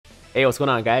Hey, what's going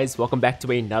on, guys? Welcome back to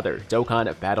another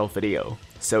Dokkan battle video.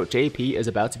 So JP is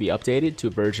about to be updated to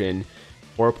version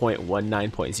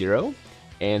 4.19.0,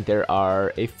 and there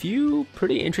are a few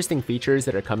pretty interesting features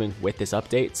that are coming with this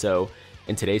update. So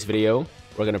in today's video,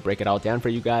 we're going to break it all down for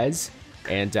you guys.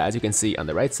 And as you can see on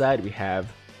the right side, we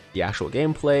have the actual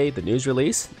gameplay, the news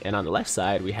release, and on the left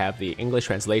side, we have the English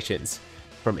translations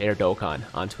from Air Dokkan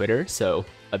on Twitter. So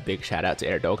a big shout out to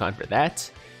Air Dokkan for that.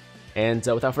 And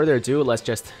without further ado, let's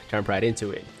just jump right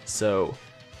into it. So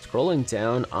scrolling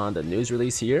down on the news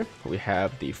release here, we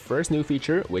have the first new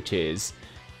feature, which is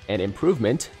an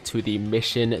improvement to the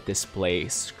mission display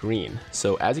screen.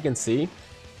 So as you can see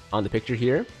on the picture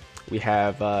here, we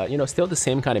have still the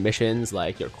same kind of missions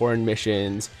like your corn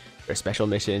missions, your special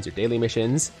missions, your daily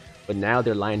missions, but now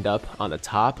they're lined up on the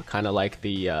top, kind of like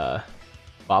the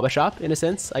Baba shop in a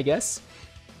sense, I guess.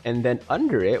 And then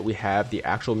under it, we have the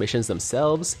actual missions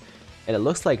themselves. And it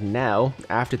looks like now,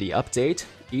 after the update,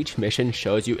 each mission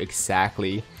shows you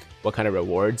exactly what kind of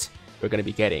rewards you're going to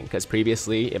be getting. Because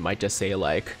previously, it might just say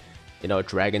like,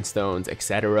 Dragon Stones,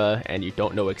 etc. And you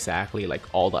don't know exactly like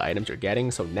all the items you're getting.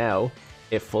 So now,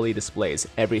 it fully displays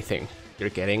everything you're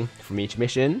getting from each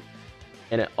mission.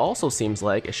 And it also seems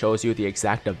like it shows you the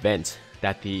exact event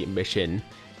that the mission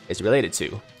is related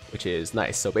to, which is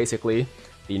nice. So basically,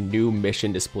 the new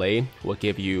mission display will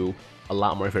give you a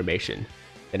lot more information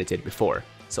than it did before.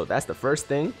 So that's the first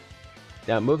thing.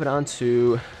 Now moving on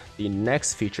to the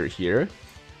next feature here,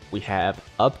 we have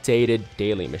updated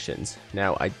daily missions.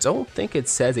 Now I don't think it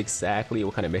says exactly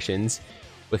what kind of missions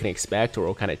we can expect or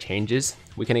what kind of changes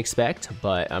we can expect,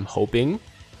 but I'm hoping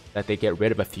that they get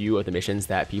rid of a few of the missions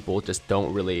that people just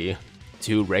don't really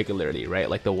do regularly, right?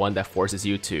 Like the one that forces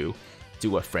you to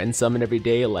do a friend summon every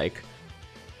day. Like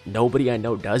nobody I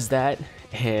know does that,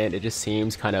 and it just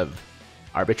seems kind of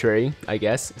arbitrary, I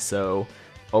guess. So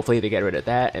hopefully they get rid of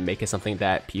that and make it something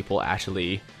that people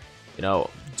actually,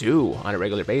 do on a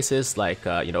regular basis, like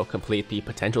complete the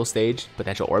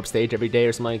potential orb stage every day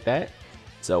or something like that.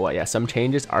 So yeah, some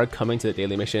changes are coming to the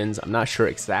daily missions. I'm not sure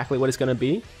exactly what it's gonna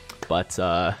be, but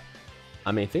I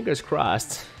mean, fingers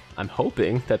crossed. I'm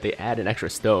hoping that they add an extra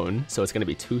stone, so it's gonna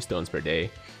be 2 stones per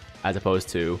day as opposed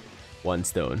to 1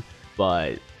 stone.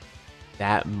 But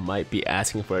that might be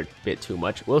asking for a bit too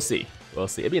much. We'll see. We'll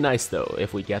see. It'd be nice though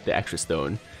if we get the extra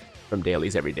stone from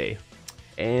dailies every day.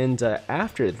 And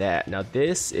after that, now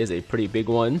this is a pretty big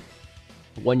one.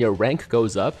 When your rank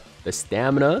goes up, the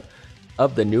stamina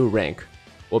of the new rank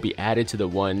will be added to the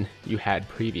one you had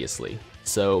previously.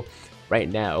 So right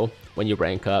now, when you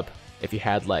rank up, if you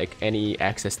had like any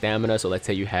excess stamina, so let's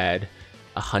say you had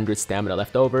 100 stamina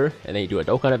left over, and then you do a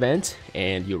Dokkan event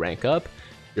and you rank up,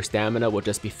 your stamina will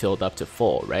just be filled up to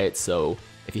full, right? So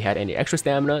if you had any extra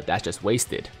stamina, that's just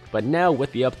wasted. But now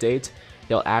with the update,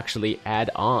 they'll actually add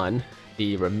on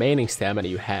the remaining stamina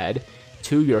you had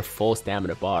to your full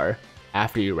stamina bar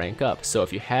after you rank up. So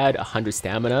if you had 100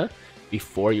 stamina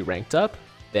before you ranked up,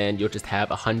 then you'll just have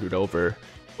 100 over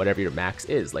whatever your max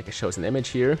is. Like it shows in the image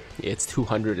here, it's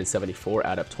 274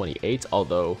 out of 28,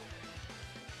 although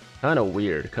kind of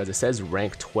weird because it says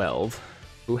rank 12.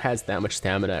 Who has that much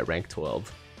stamina at rank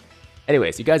 12?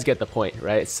 Anyways, you guys get the point,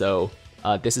 right? So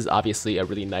this is obviously a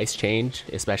really nice change,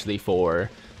 especially for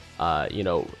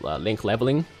link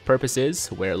leveling purposes,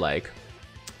 where like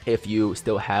if you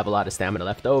still have a lot of stamina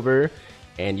left over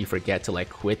and you forget to like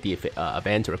quit the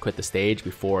event or quit the stage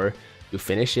before you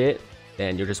finish it,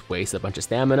 then you'll just waste a bunch of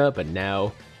stamina. But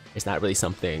now it's not really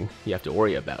something you have to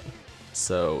worry about.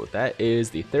 So that is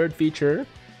the third feature.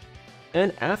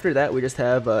 And after that, we just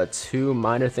have 2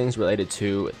 minor things related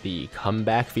to the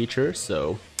comeback feature.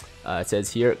 So it says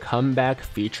here, comeback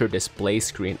feature display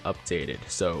screen updated.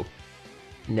 So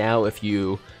now if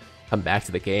you come back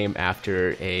to the game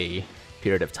after a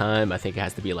period of time, I think it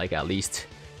has to be like at least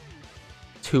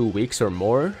 2 weeks or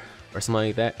more or something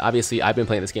like that. Obviously, I've been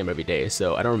playing this game every day,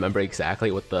 so I don't remember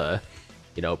exactly what the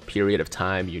period of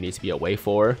time you need to be away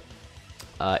for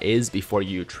is before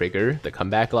you trigger the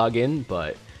comeback login,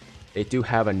 but they do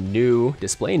have a new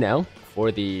display now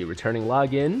for the returning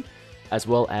login, as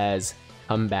well as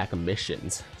comeback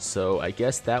missions. So I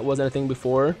guess that wasn't a thing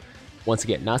before. Once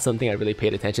again, not something I really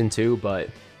paid attention to, but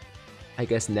I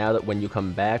guess now that when you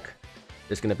come back,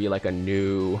 there's going to be like a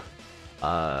new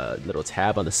little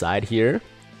tab on the side here,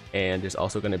 and there's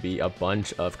also going to be a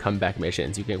bunch of comeback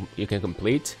missions you can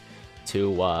complete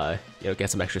to get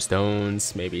some extra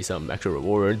stones, maybe some extra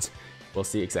rewards. We'll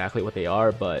see exactly what they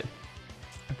are, but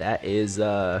that is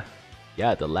the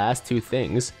last 2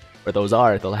 things, or those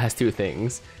are the last 2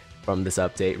 things from this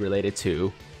update related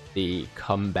to the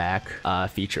comeback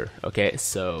feature. Okay,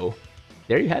 so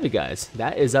there you have it, guys.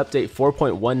 That is update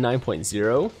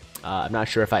 4.19.0. I'm not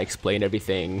sure if I explained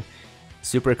everything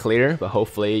super clear, but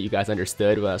hopefully you guys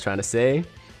understood what I was trying to say.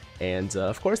 And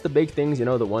of course, the big things, you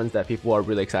know, the ones that people are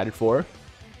really excited for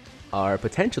are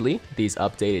potentially these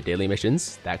updated daily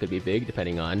missions. That could be big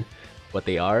depending on what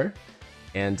they are.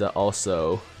 And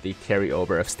also the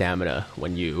carryover of stamina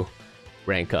when you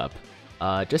rank up.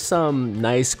 Just some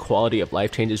nice quality of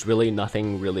life changes, really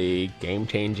nothing really game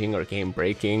changing or game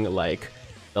breaking like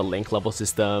the link level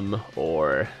system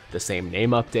or the same name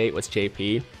update with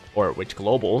JP, or which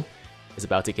Global is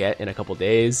about to get in a couple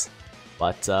days,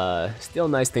 but still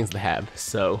nice things to have.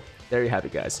 So there you have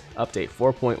it, guys. Update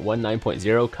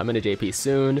 4.19.0 coming to JP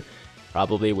soon,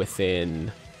 probably within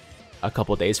a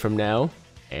couple days from now.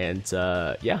 And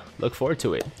yeah, look forward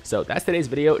to it. So that's today's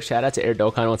video. Shout out to DBZ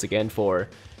Dokkan once again for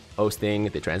hosting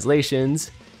the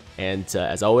translations. And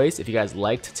as always, if you guys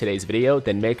liked today's video,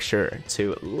 then make sure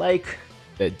to like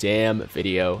the damn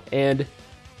video. And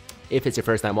if it's your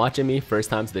first time watching me, first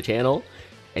time to the channel,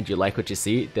 and you like what you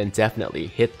see, then definitely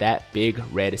hit that big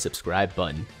red subscribe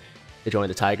button to join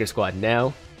the Tiger Squad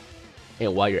now.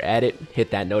 And while you're at it, hit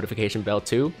that notification bell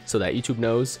too, so that YouTube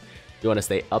knows you want to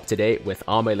stay up to date with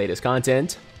all my latest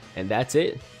content. And that's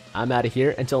it. I'm out of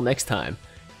here until next time.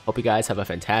 Hope you guys have a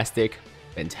fantastic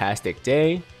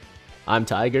day. I'm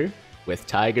Tiger with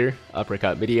Tiger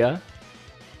Uppercut Media,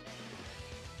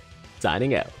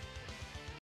 signing out.